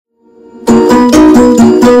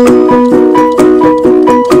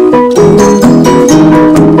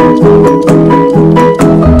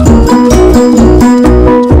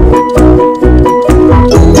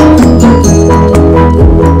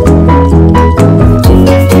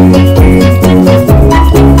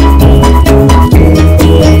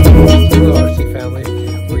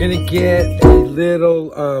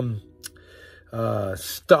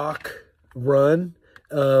run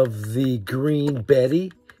of the Green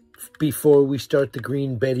Betty before we start the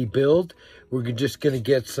Green Betty build. We're just going to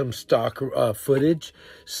get some stock footage.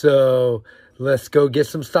 So let's go get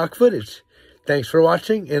some stock footage. Thanks for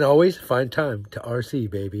watching, and always find time to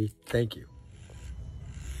RC, baby. Thank you.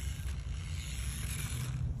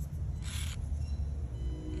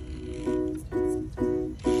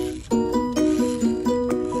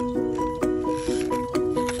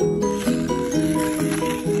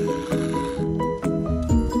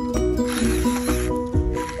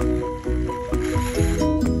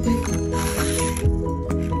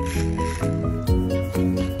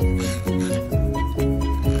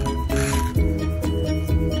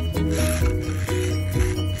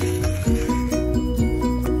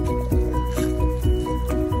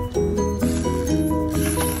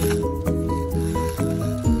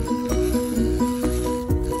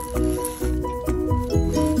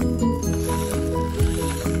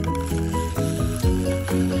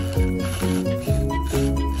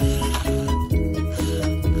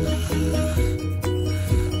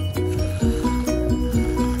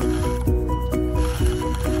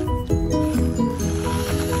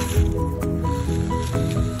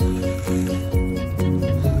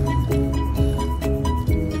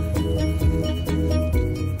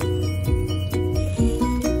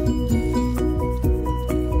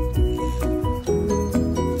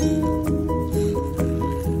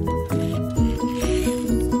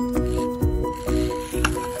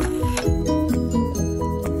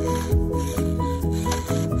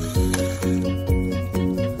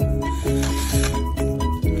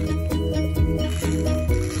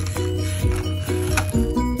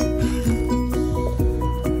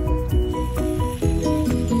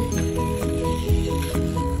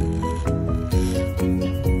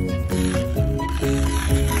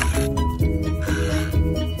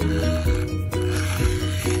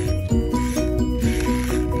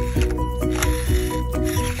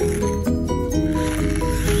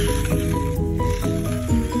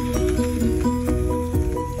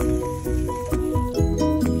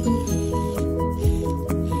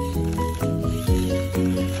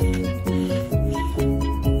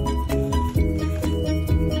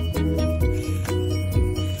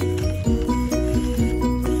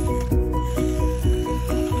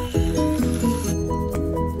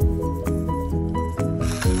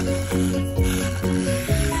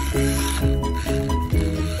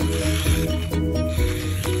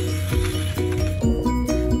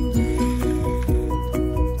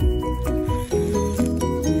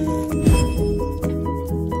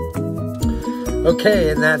 Okay,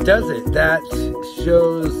 and that does it. That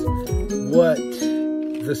shows what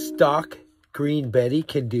the stock Green Betty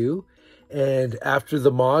can do. And after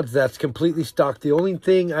the mods, that's completely stock. The only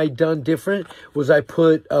thing I done different was I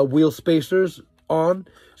put wheel spacers on.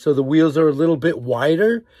 So the wheels are a little bit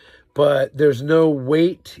wider, but there's no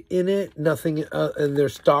weight in it. Nothing, and they're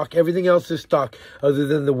stock. Everything else is stock other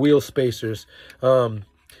than the wheel spacers.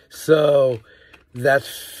 So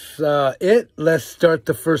that's it. Let's start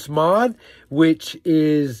the first mod, which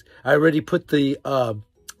is, I already put the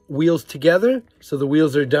wheels together, so the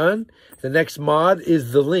wheels are done. The next mod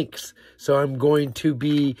is the links. So I'm going to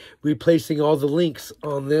be replacing all the links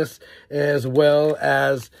on this, as well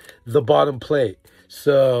as the bottom plate.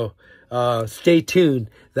 So stay tuned.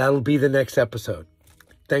 That'll be the next episode.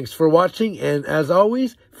 Thanks for watching, and as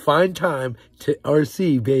always, find time to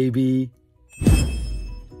RC, baby.